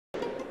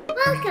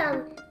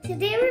Welcome!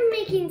 Today we're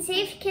making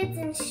safe kids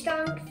and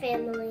strong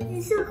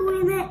families. This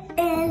agreement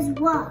is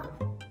what?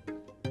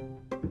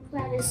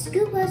 About a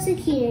scoop of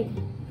security.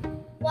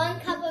 1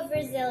 cup of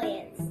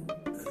resilience.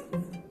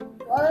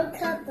 1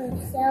 cup of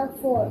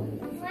self-worth.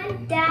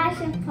 1 dash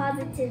of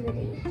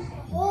positivity. A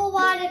whole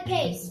lot of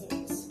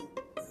patience.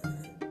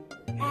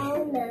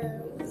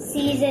 And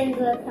seasoned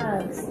with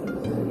hugs.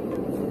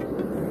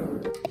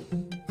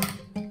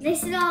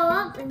 Mix it all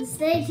up and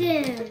stay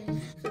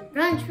tuned for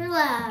Brunch for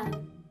Love.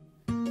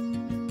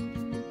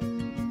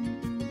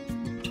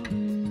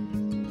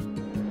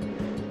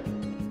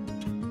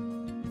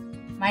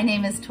 My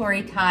name is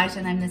Tori Taj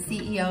and I'm the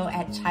CEO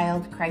at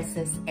Child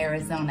Crisis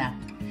Arizona.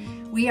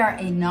 We are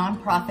a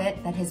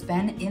nonprofit that has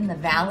been in the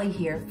Valley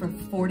here for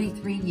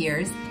 43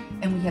 years,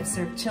 and we have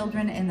served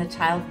children in the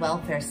child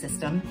welfare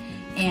system,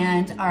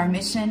 and our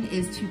mission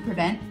is to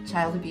prevent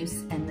child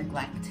abuse and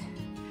neglect.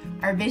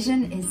 Our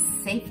vision is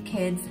safe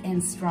kids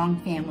and strong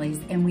families,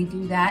 and we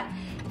do that,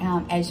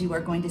 as you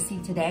are going to see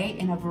today,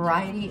 in a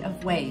variety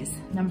of ways.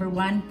 Number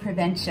 1,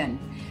 prevention.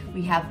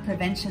 We have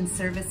prevention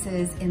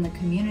services in the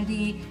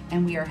community,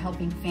 and we are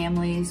helping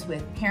families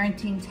with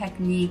parenting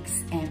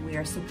techniques, and we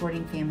are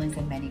supporting families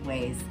in many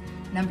ways.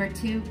 Number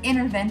 2,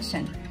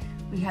 intervention.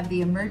 We have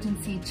the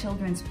Emergency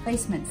Children's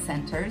Placement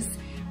Centers,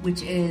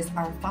 which is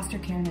our foster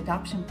care and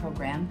adoption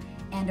program,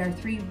 and our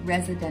 3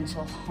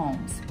 residential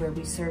homes where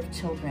we serve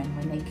children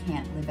when they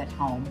can't live at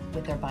home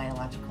with their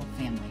biological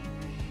family.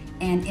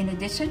 And in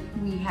addition,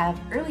 we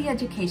have early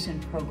education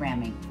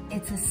programming.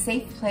 It's a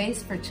safe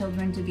place for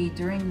children to be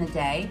during the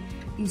day.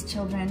 These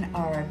children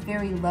are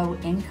very low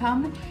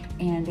income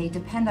and they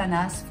depend on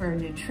us for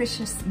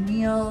nutritious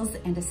meals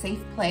and a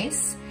safe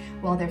place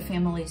while their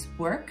families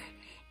work.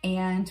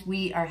 And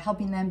we are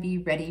helping them be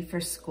ready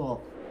for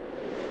school.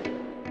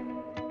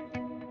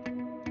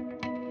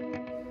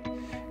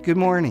 Good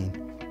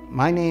morning.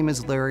 My name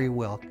is Larry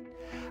Wilk.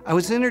 I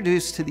was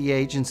introduced to the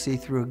agency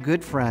through a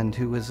good friend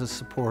who was a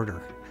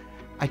supporter.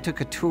 I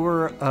took a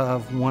tour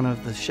of one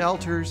of the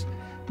shelters,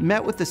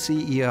 met with the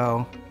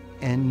CEO,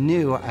 and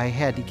knew I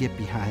had to get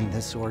behind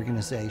this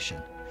organization.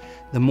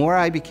 The more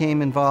I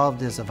became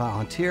involved as a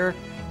volunteer,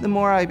 the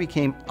more I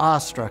became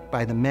awestruck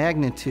by the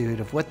magnitude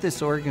of what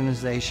this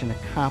organization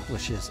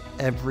accomplishes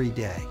every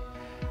day.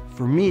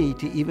 For me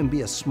to even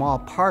be a small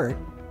part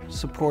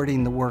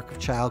supporting the work of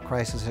Child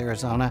Crisis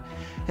Arizona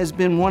has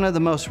been one of the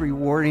most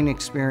rewarding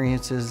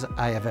experiences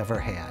I have ever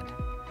had.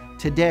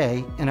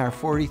 Today, in our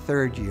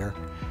 43rd year,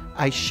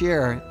 I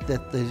share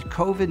that the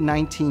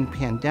COVID-19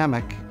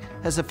 pandemic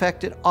has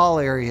affected all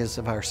areas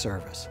of our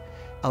service.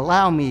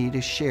 Allow me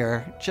to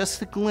share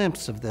just a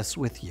glimpse of this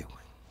with you.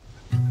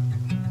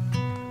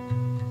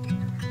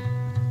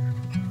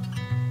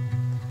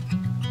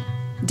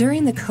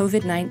 During the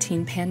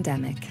COVID-19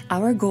 pandemic,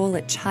 our goal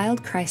at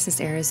Child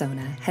Crisis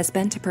Arizona has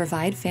been to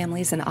provide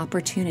families an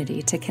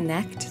opportunity to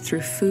connect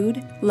through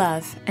food,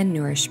 love, and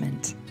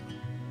nourishment.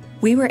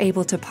 We were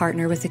able to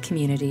partner with the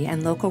community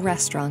and local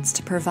restaurants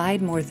to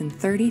provide more than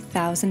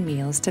 30,000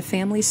 meals to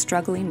families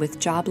struggling with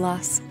job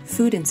loss,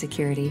 food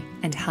insecurity,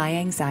 and high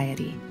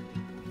anxiety.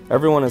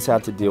 Everyone has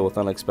had to deal with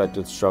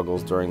unexpected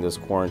struggles during this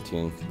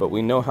quarantine, but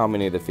we know how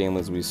many of the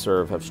families we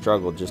serve have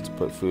struggled just to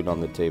put food on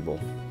the table.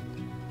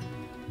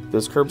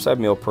 This curbside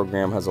meal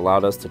program has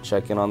allowed us to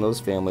check in on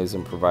those families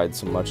and provide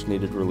some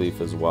much-needed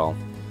relief as well.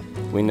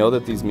 We know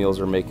that these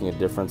meals are making a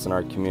difference in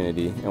our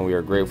community, and we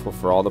are grateful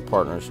for all the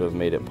partners who have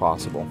made it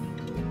possible.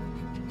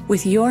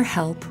 With your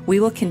help,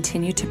 we will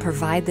continue to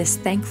provide this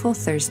Thankful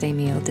Thursday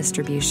meal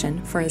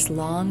distribution for as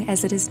long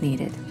as it is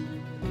needed.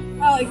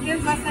 Well, it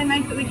gives us a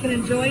night that we can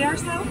enjoy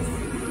ourselves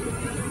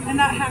and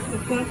not have to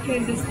cook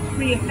and just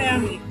be a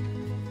family.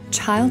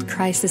 Child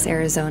Crisis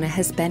Arizona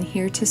has been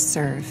here to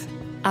serve.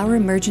 Our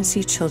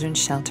emergency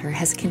children's shelter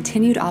has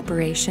continued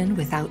operation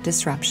without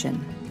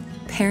disruption.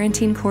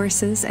 Parenting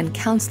courses and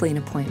counseling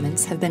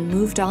appointments have been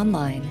moved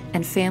online,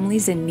 and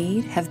families in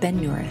need have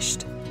been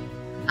nourished.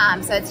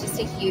 So it's just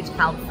a huge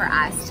help for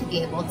us to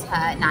be able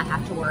to not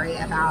have to worry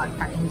about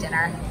prepping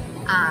dinner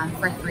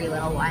for 3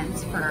 little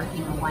ones for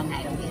one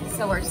night a week.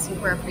 So we're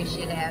super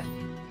appreciative.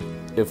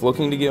 If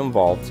looking to get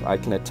involved, I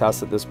can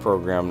attest that this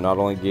program not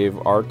only gave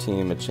our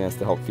team a chance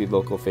to help feed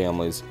local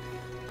families,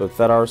 but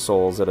fed our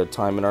souls at a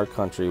time in our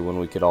country when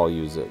we could all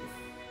use it.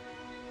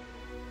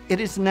 It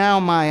is now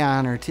my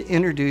honor to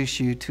introduce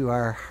you to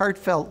our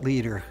heartfelt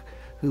leader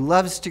who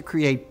loves to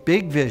create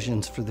big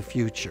visions for the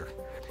future,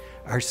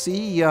 our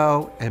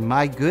CEO and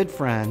my good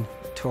friend,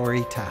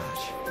 Tori Taj.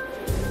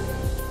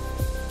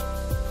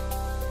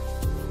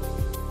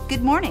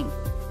 Good morning.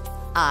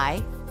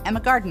 I am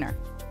a gardener.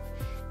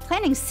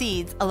 Planting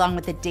seeds along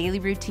with the daily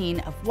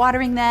routine of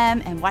watering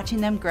them and watching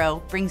them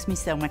grow brings me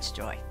so much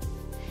joy.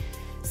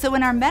 So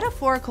in our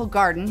metaphorical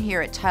garden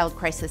here at Child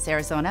Crisis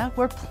Arizona,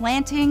 we're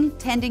planting,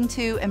 tending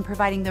to, and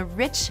providing the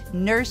rich,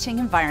 nourishing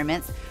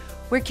environments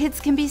where kids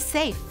can be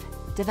safe,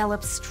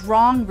 develop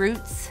strong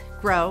roots,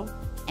 grow,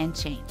 and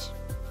change.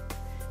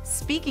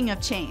 Speaking of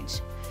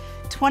change,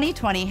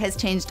 2020 has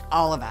changed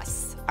all of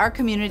us, our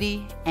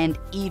community, and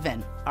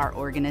even our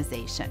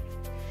organization.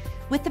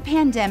 With the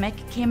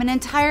pandemic came an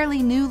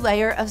entirely new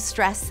layer of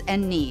stress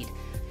and need.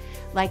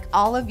 Like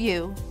all of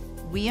you,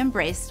 we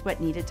embraced what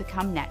needed to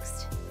come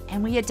next,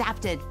 and we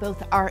adapted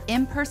both our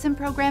in-person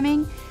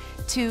programming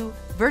to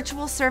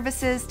virtual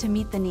services to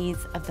meet the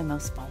needs of the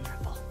most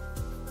vulnerable.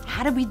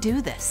 How did we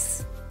do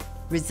this?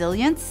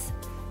 Resilience,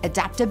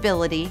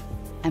 adaptability,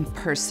 and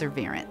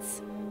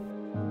perseverance.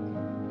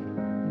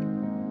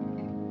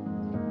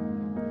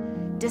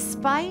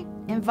 Despite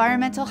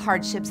environmental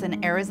hardships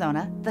in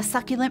Arizona, the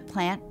succulent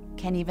plant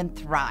can even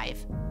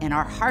thrive in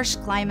our harsh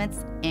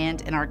climates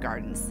and in our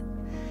gardens.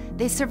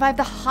 They survive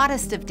the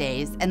hottest of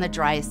days and the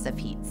driest of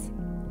heats.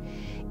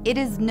 It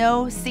is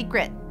no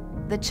secret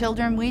the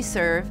children we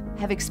serve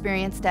have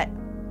experienced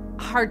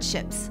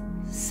hardships.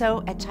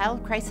 So at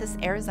Child Crisis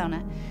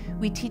Arizona,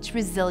 we teach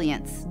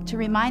resilience to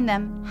remind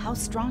them how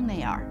strong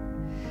they are.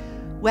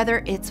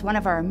 Whether it's one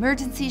of our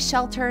emergency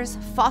shelters,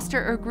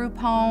 foster or group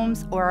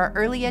homes, or our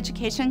early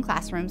education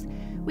classrooms,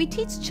 we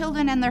teach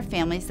children and their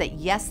families that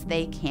yes,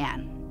 they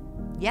can.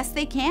 Yes,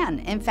 they can,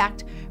 in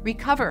fact,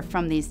 recover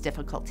from these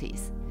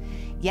difficulties.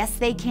 Yes,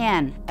 they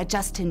can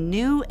adjust to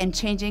new and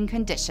changing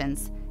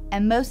conditions.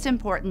 And most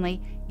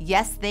importantly,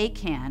 yes, they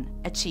can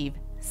achieve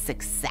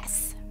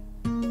success.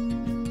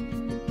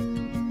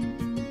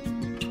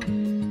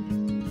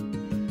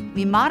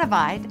 We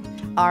modified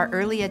our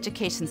early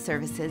education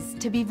services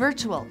to be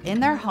virtual in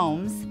their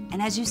homes, and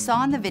as you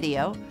saw in the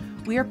video,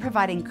 we are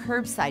providing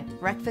curbside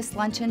breakfast,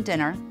 lunch, and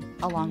dinner,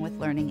 along with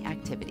learning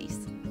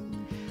activities.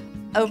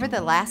 Over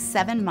the last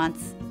 7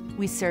 months,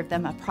 we served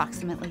them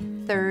approximately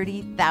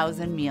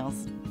 30,000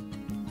 meals,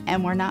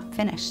 and we're not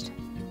finished.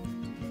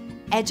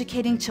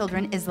 Educating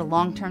children is the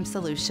long-term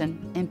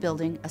solution in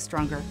building a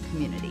stronger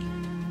community.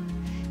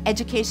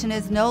 Education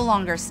is no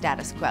longer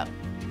status quo.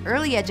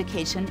 Early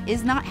education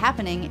is not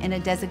happening in a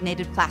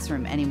designated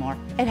classroom anymore.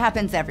 It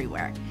happens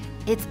everywhere.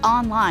 It's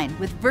online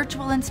with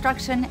virtual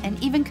instruction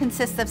and even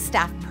consists of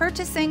staff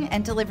purchasing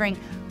and delivering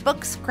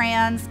books,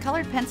 crayons,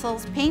 colored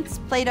pencils, paints,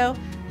 Play-Doh,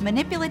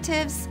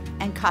 manipulatives,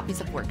 and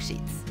copies of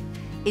worksheets.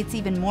 It's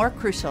even more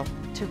crucial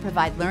to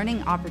provide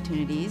learning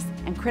opportunities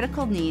and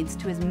critical needs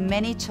to as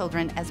many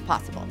children as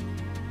possible.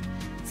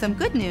 Some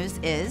good news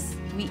is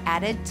we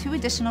added 2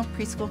 additional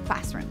preschool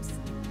classrooms,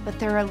 but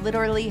there are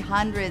literally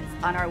hundreds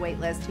on our wait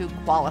list who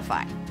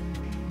qualify.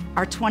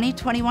 Our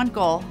 2021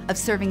 goal of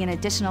serving an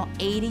additional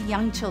 80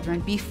 young children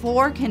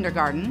before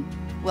kindergarten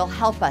will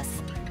help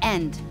us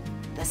end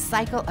the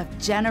cycle of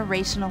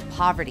generational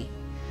poverty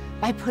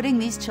by putting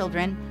these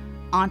children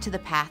onto the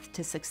path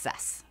to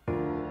success.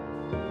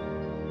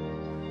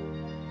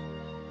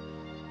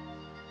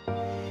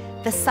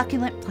 The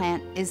succulent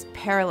plant is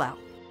parallel.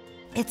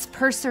 It's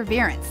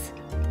perseverance.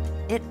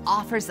 It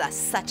offers us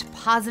such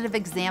positive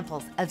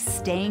examples of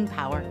staying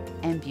power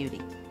and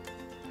beauty.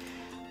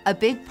 A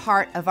big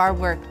part of our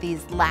work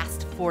these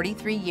last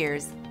 43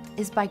 years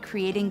is by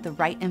creating the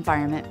right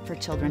environment for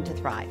children to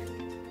thrive.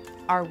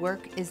 Our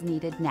work is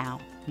needed now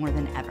more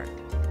than ever.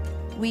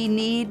 We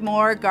need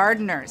more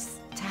gardeners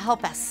to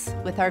help us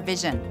with our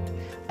vision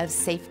of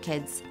safe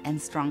kids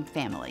and strong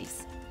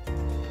families.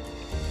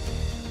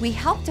 We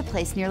helped to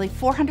place nearly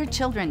 400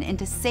 children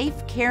into safe,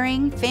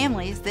 caring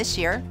families this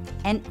year,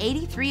 and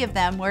 83 of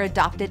them were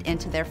adopted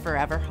into their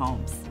forever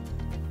homes.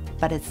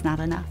 But it's not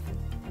enough.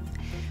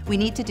 We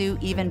need to do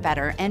even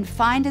better and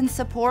find and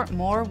support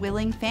more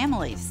willing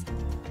families.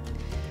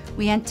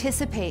 We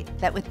anticipate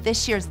that with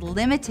this year's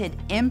limited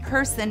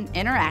in-person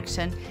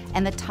interaction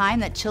and the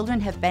time that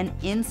children have been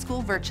in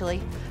school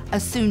virtually, a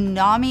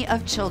tsunami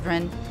of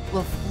children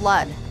will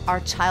flood our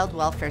child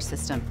welfare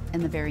system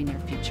in the very near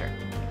future.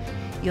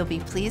 You'll be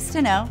pleased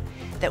to know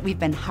that we've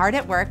been hard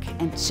at work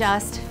and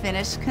just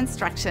finished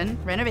construction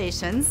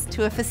renovations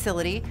to a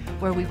facility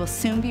where we will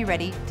soon be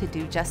ready to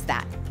do just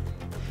that.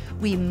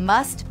 We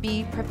must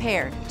be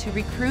prepared to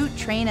recruit,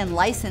 train, and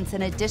license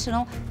an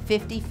additional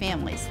 50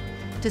 families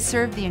to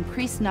serve the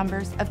increased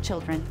numbers of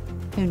children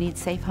who need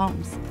safe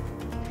homes.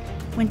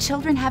 When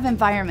children have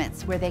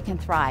environments where they can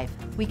thrive,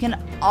 we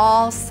can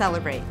all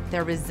celebrate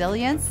their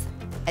resilience,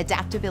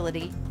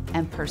 adaptability,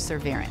 and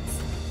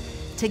perseverance.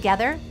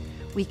 Together,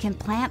 we can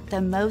plant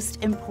the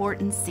most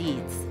important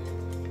seeds,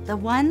 the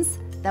ones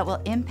that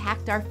will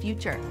impact our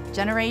future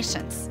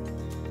generations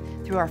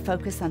through our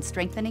focus on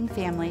strengthening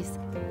families,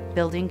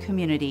 building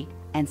community,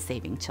 and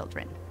saving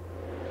children.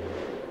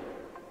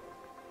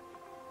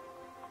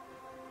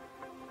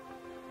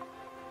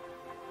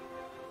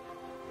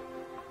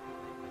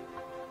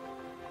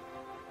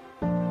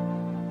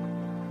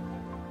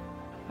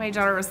 My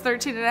daughter was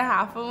 13 and a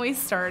half when we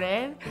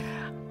started,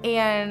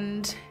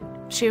 and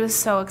she was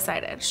so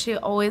excited. She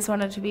always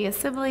wanted to be a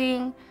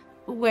sibling.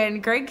 When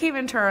Greg came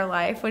into our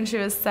life, when she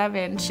was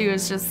 7, she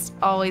was just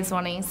always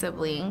wanting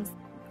siblings.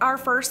 Our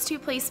first 2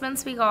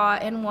 placements we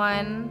got, and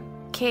one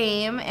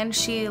came and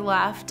she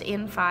left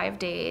in 5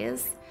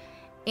 days.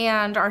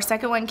 And our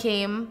second one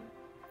came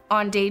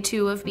on day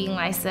 2 of being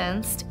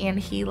licensed, and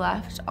he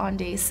left on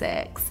day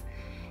 6.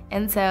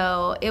 And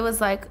so it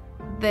was like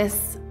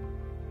this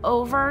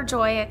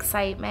overjoy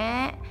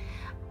excitement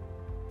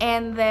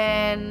and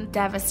then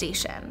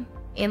devastation.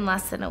 in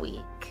less than a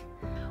week.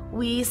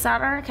 We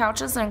sat on our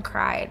couches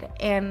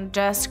and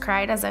just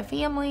cried as a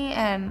family,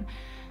 and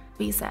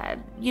we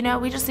said, you know,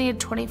 we just need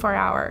 24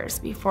 hours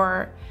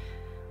before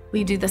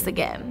we do this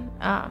again.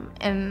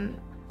 And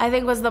I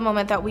think was the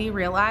moment that we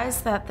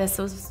realized that this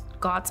was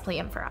God's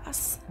plan for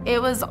us.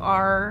 It was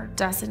our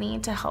destiny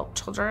to help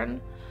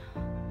children.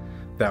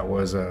 That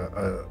was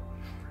a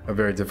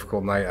very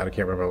difficult night. I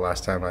can't remember the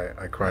last time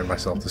I cried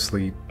myself to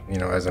sleep, you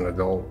know, as an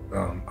adult.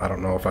 I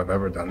don't know if I've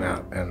ever done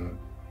that. And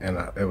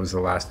it was the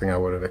last thing I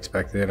would have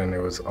expected, and it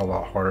was a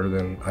lot harder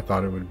than I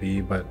thought it would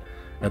be. But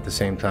at the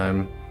same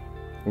time,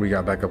 we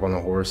got back up on the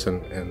horse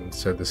and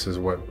said, this is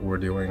what we're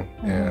doing.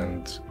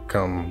 And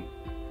come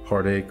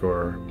heartache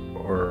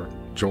or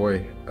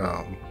joy,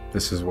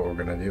 this is what we're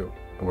gonna do.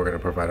 We're gonna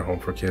provide a home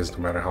for kids no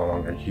matter how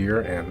long they're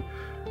here, and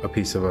a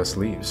piece of us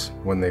leaves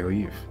when they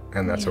leave,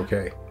 and that's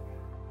okay.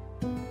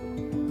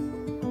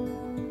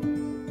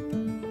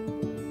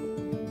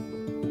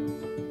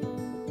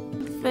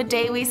 The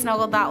day we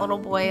snuggled that little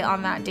boy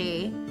on that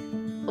day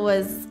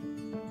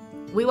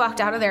we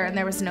walked out of there and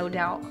there was no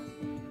doubt.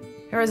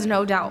 There was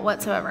no doubt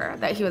whatsoever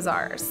that he was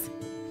ours.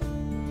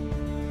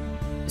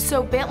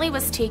 So Bentley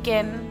was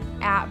taken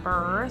at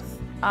birth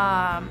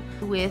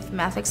with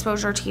meth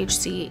exposure,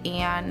 THC,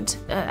 and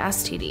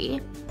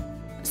STD.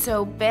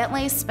 So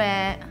Bentley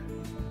spent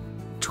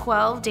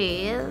 12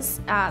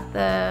 days at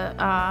the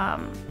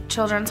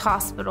Children's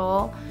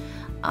Hospital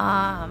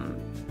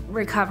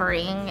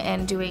recovering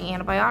and doing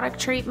antibiotic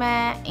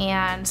treatment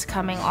and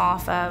coming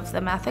off of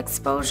the meth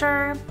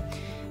exposure.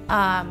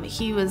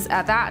 He was,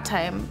 at that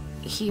time,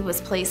 he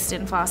was placed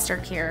in foster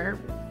care,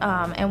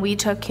 and we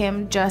took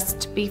him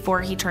just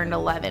before he turned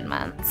 11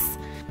 months.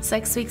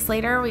 6 weeks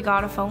later, we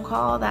got a phone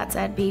call that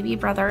said, baby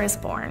brother is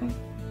born.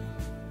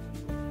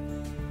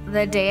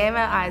 The day I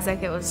met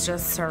Isaac, it was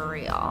just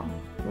surreal.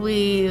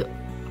 We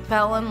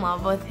fell in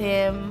love with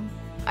him.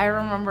 I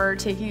remember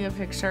taking a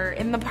picture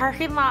in the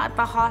parking lot at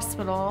the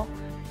hospital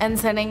and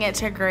sending it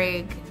to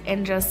Greg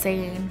and just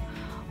saying,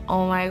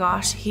 oh my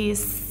gosh,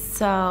 he's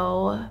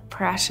so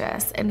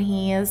precious and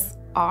he is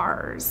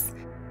ours.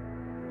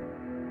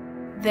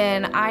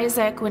 Then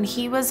Isaac, when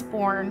he was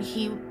born,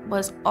 he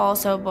was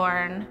also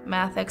born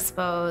meth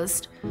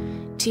exposed,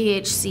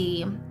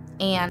 THC,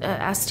 and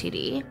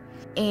STD.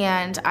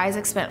 And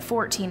Isaac spent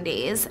 14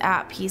 days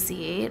at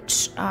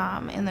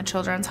PCH in the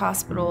Children's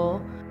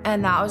Hospital,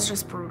 and that was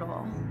just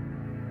brutal.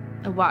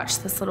 I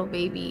watched this little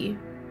baby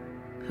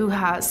who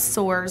has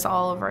sores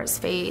all over his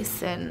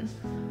face and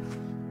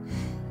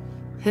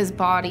his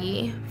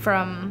body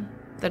from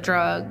the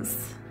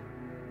drugs.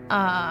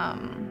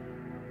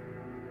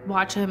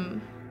 Watch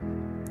him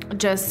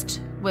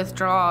just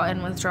withdraw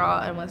and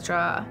withdraw and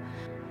withdraw.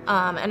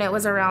 And it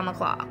was around the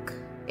clock.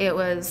 It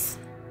was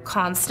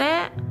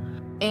constant,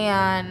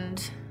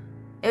 and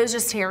it was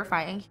just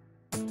terrifying.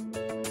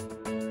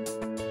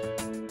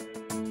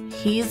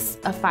 He's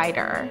a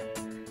fighter.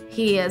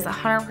 He is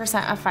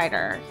 100% a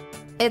fighter.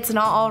 It's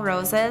not all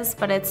roses,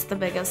 but it's the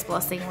biggest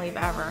blessing we've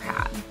ever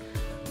had.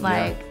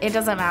 Like, It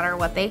doesn't matter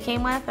what they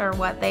came with or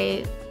what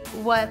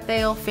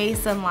they'll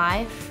face in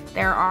life.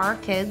 They're our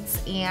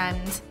kids,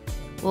 and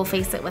we'll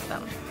face it with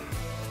them.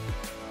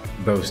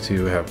 Those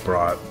two have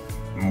brought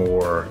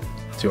more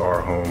to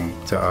our home,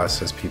 to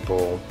us as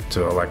people,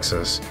 to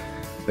Alexis,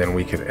 than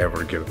we could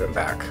ever give them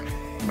back.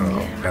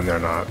 And they're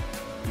not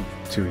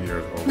 2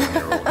 years or 1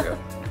 year old yet.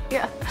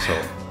 Yeah.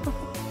 So.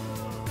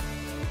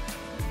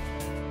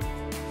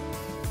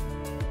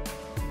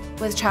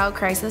 With Child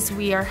Crisis,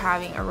 we are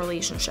having a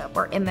relationship.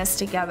 We're in this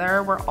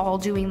together. We're all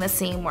doing the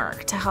same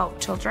work to help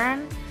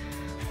children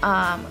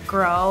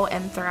grow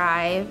and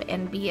thrive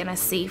and be in a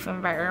safe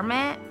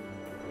environment.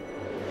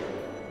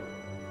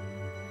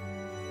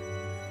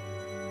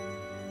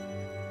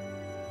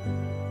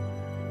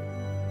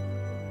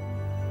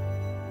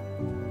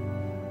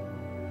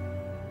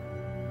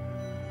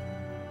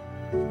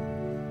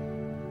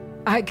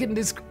 I can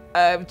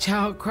describe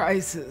Child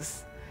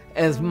Crisis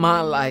as my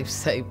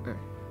lifesaver.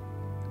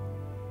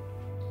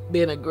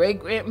 Being a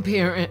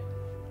great-grandparent,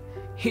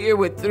 here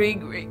with 3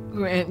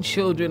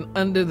 great-grandchildren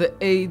under the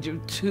age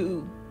of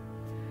 2,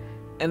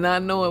 and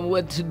not knowing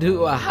what to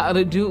do or how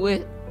to do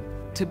it,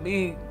 to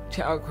me,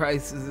 Child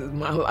Crisis is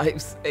my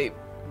lifesaver.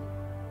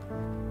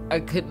 I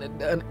couldn't have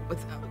done it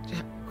without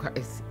Child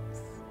Crisis.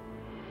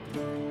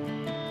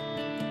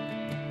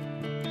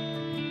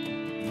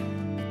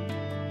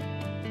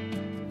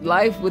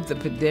 Life with the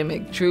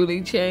pandemic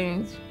truly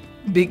changed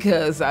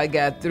because I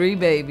got 3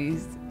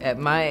 babies at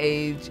my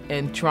age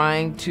and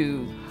trying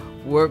to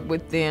work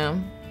with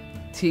them,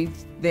 teach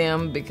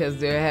them because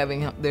they're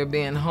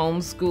being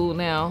homeschooled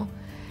now,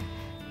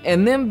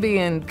 and them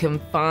being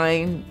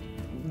confined,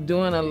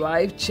 doing a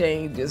life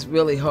change is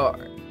really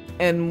hard.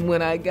 And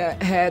when I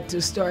had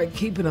to start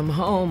keeping them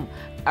home,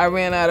 I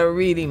ran out of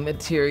reading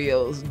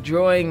materials,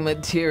 drawing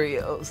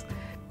materials.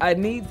 I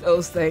need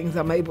those things.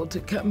 I'm able to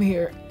come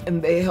here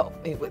and they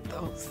help me with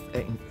those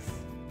things.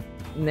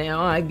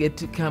 Now I get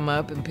to come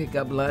up and pick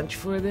up lunch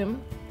for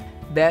them.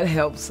 That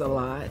helps a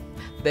lot.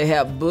 They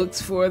have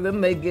books for them.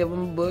 They give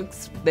them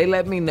books. They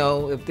let me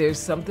know if there's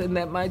something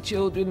that my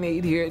children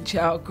need here at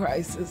Child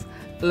Crisis,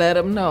 let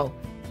them know.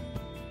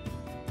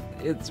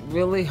 It's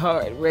really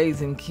hard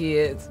raising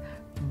kids,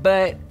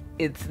 but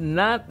it's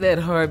not that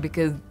hard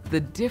because the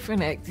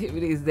different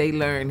activities they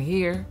learn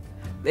here,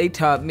 they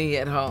taught me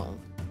at home.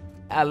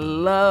 I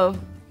love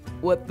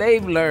what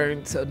they've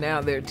learned, so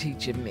now they're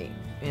teaching me,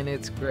 and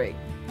it's great.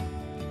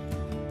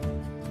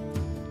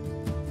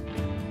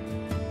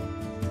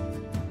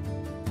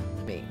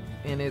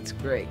 And it's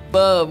great.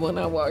 But when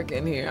I walk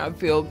in here, I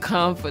feel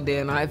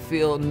confident. I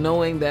feel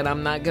knowing that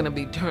I'm not gonna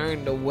be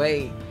turned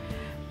away,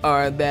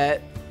 or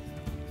that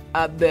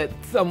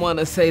someone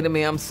will say to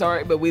me, I'm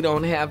sorry, but we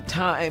don't have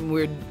time.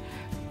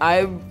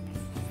 I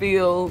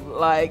feel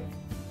like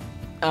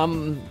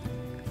I'm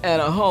at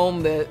a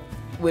home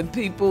with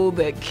people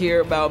that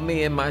care about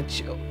me and my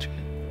children.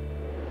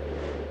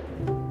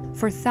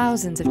 For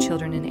thousands of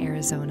children in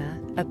Arizona,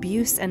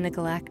 abuse and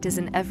neglect is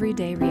an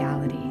everyday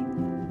reality.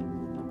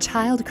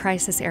 Child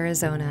Crisis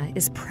Arizona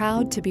is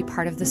proud to be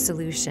part of the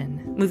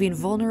solution, moving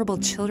vulnerable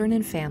children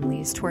and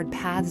families toward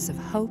paths of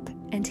hope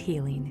and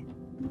healing.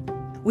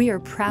 We are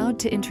proud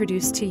to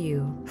introduce to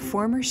you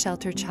former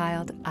shelter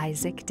child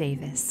Isaac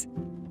Davis.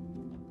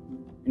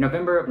 In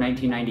November of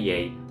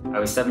 1998, I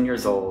was 7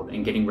 years old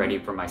and getting ready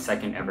for my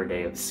second ever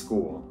day of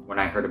school when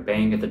I heard a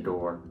bang at the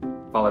door,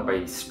 followed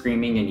by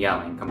screaming and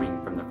yelling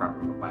coming from the front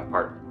room of my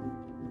apartment.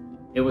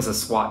 It was a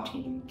SWAT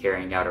team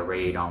carrying out a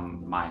raid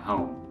on my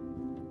home.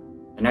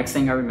 The next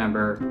thing I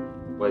remember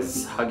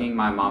was hugging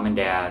my mom and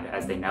dad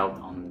as they knelt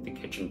on the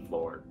kitchen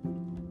floor.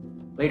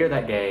 Later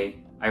that day,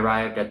 I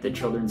arrived at the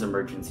children's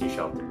emergency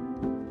shelter.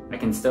 I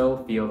can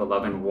still feel the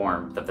love and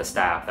warmth of the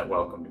staff that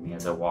welcomed me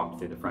as I walked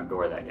through the front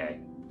door that day.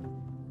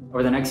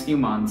 Over the next few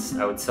months,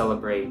 I would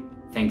celebrate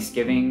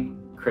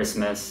Thanksgiving,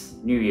 Christmas,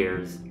 New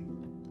Year's,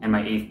 and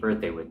my 8th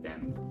birthday with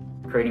them,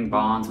 creating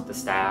bonds with the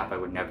staff I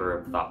would never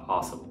have thought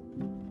possible.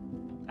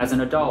 As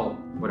an adult,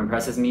 what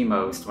impresses me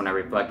most when I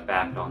reflect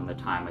back on the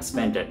time I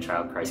spent at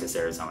Child Crisis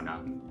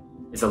Arizona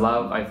is the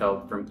love I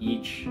felt from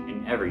each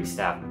and every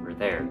staff member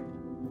there.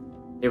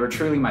 They were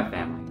truly my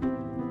family,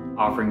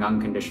 offering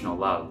unconditional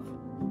love.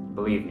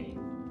 Believe me,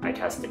 I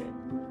tested it.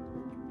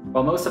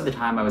 While most of the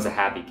time I was a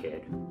happy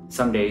kid,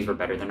 some days were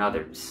better than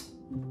others.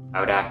 I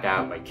would act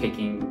out by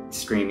kicking,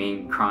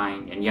 screaming,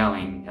 crying, and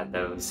yelling at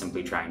those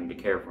simply trying to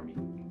care for me.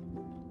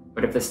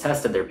 But if this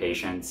tested their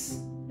patience,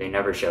 they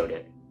never showed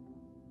it.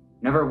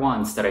 Never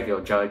once did I feel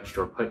judged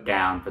or put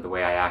down for the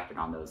way I acted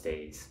on those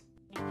days.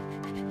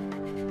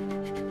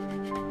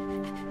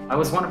 I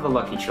was one of the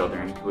lucky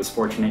children who was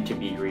fortunate to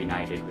be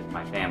reunited with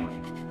my family.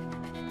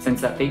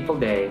 Since that fateful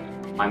day,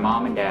 my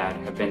mom and dad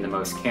have been the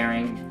most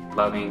caring,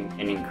 loving,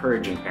 and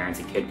encouraging parents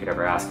a kid could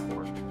ever ask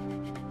for.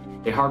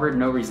 They harbored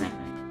no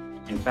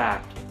resentment. In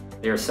fact,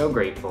 they are so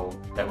grateful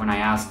that when I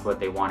asked what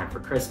they wanted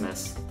for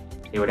Christmas,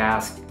 they would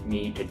ask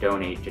me to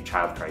donate to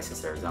Child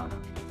Crisis Arizona.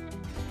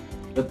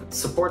 The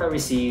support I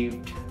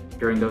received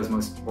during those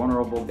most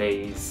vulnerable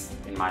days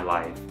in my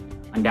life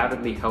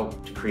undoubtedly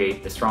helped to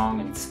create the strong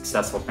and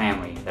successful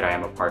family that I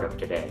am a part of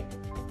today.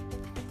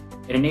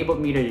 It enabled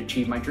me to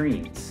achieve my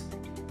dreams.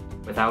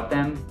 Without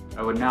them,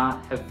 I would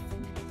not have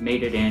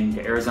made it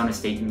into Arizona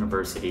State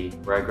University,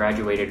 where I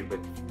graduated with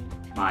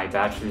my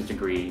bachelor's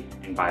degree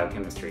in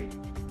biochemistry.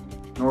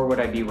 Nor would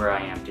I be where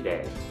I am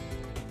today,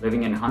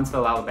 living in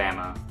Huntsville,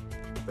 Alabama,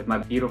 with my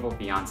beautiful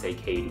fiancée,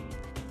 Katie,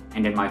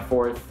 and in my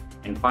 4th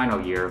and final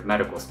year of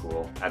medical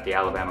school at the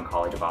Alabama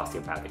College of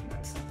Osteopathic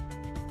Medicine.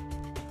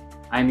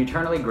 I am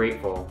eternally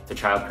grateful to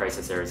Child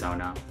Crisis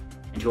Arizona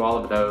and to all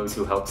of those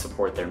who help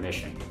support their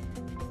mission.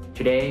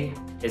 Today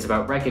is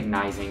about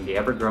recognizing the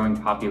ever-growing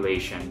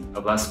population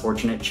of less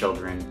fortunate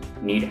children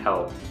who need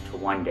help to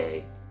one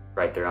day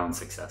write their own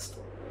success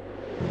story.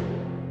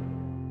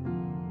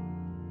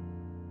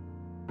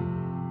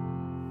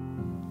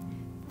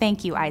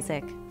 Thank you,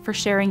 Isaac, for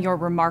sharing your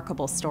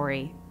remarkable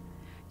story.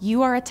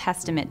 You are a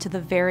testament to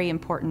the very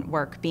important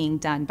work being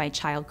done by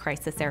Child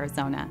Crisis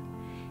Arizona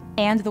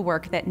and the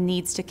work that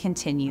needs to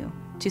continue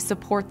to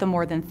support the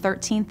more than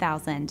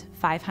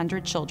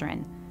 13,500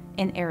 children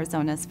in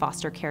Arizona's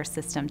foster care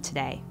system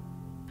today.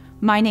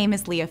 My name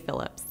is Leah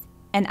Phillips,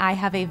 and I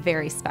have a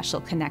very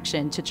special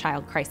connection to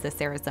Child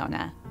Crisis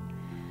Arizona.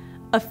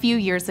 A few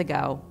years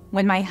ago,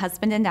 when my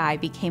husband and I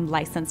became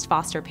licensed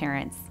foster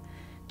parents,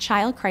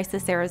 Child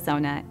Crisis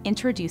Arizona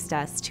introduced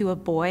us to a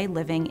boy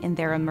living in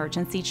their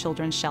emergency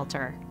children's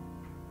shelter.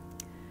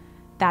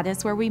 That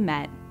is where we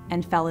met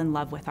and fell in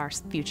love with our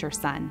future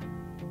son.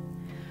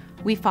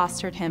 We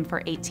fostered him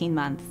for 18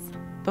 months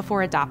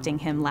before adopting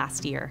him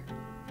last year.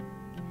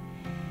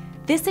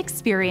 This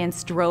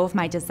experience drove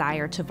my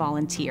desire to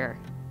volunteer,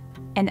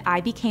 and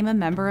I became a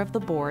member of the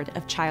board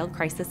of Child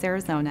Crisis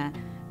Arizona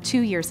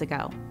 2 years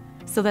ago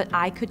so that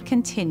I could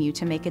continue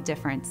to make a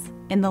difference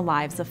in the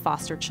lives of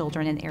foster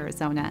children in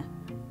Arizona.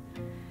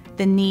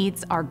 The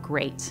needs are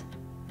great,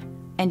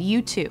 and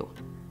you too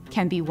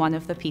can be one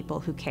of the people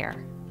who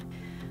care.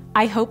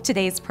 I hope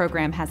today's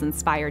program has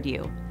inspired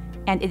you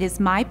and it is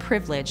my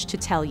privilege to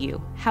tell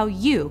you how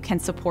you can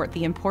support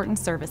the important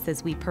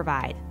services we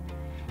provide,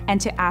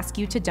 and to ask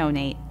you to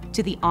donate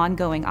to the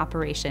ongoing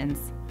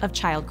operations of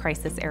Child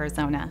Crisis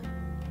Arizona.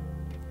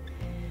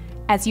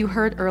 As you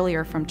heard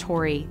earlier from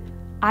Tori,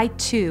 I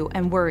too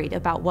am worried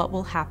about what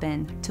will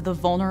happen to the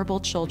vulnerable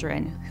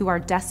children who are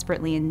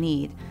desperately in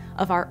need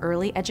of our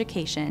early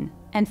education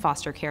and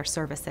foster care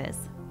services.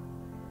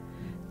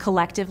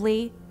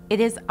 Collectively, it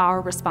is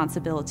our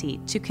responsibility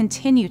to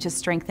continue to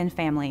strengthen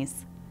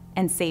families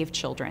and save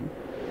children.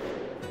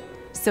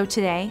 So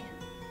today,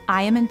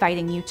 I am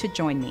inviting you to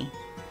join me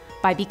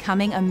by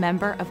becoming a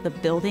member of the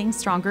Building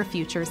Stronger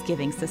Futures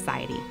Giving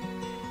Society.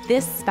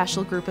 This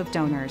special group of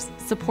donors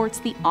supports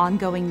the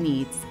ongoing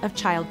needs of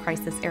Child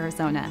Crisis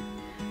Arizona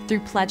through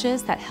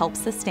pledges that help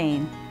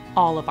sustain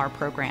all of our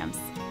programs.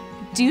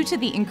 Due to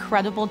the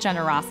incredible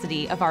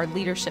generosity of our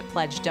Leadership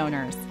Pledge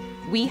donors,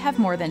 we have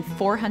more than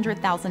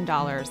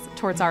 $400,000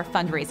 towards our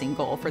fundraising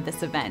goal for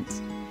this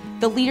event.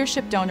 The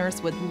leadership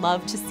donors would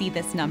love to see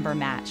this number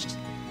matched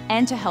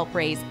and to help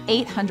raise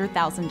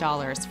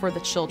 $800,000 for the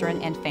children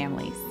and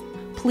families.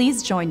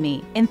 Please join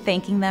me in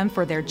thanking them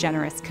for their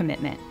generous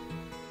commitment.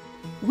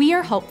 We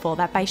are hopeful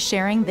that by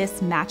sharing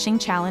this matching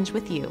challenge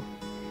with you,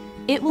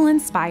 it will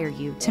inspire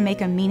you to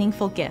make a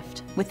meaningful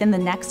gift within the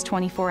next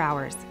 24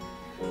 hours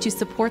to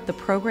support the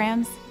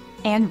programs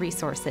and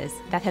resources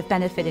that have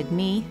benefited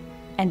me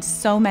and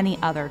so many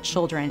other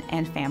children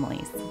and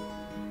families.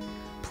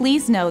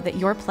 Please know that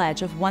your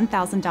pledge of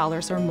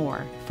 $1,000 or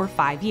more for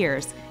 5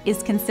 years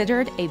is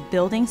considered a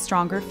Building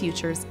Stronger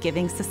Futures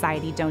Giving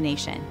Society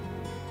donation.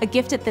 A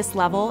gift at this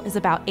level is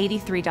about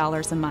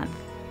 $83 a month.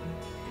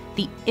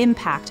 The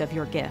impact of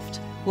your gift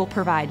will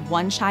provide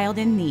one child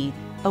in need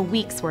a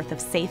week's worth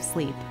of safe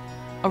sleep,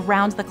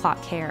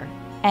 around-the-clock care,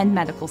 and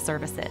medical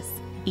services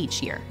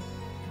each year.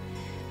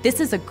 This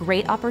is a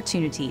great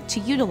opportunity to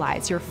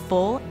utilize your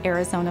full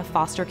Arizona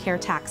foster care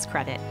tax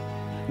credit,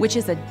 which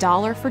is a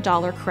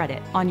dollar-for-dollar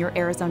credit on your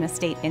Arizona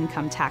state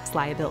income tax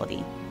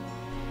liability.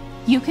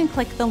 You can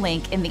click the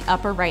link in the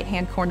upper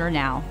right-hand corner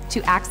now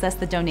to access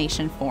the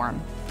donation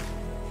form.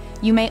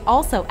 You may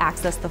also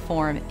access the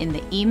form in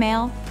the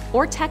email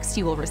or text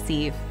you will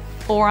receive,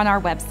 or on our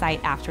website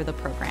after the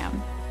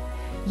program.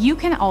 You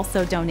can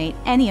also donate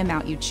any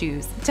amount you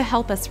choose to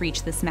help us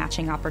reach this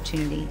matching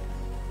opportunity.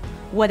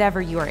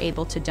 Whatever you are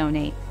able to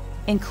donate,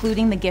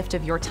 including the gift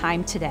of your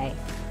time today,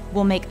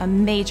 will make a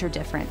major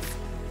difference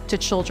to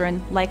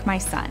children like my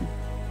son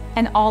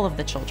and all of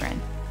the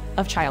children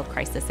of Child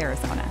Crisis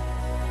Arizona.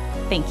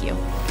 Thank you.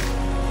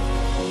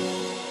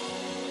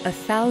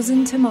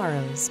 1,000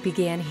 tomorrows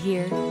began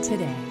here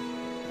today.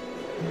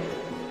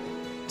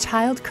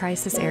 Child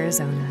Crisis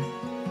Arizona.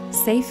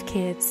 Safe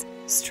kids,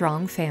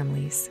 strong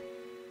families.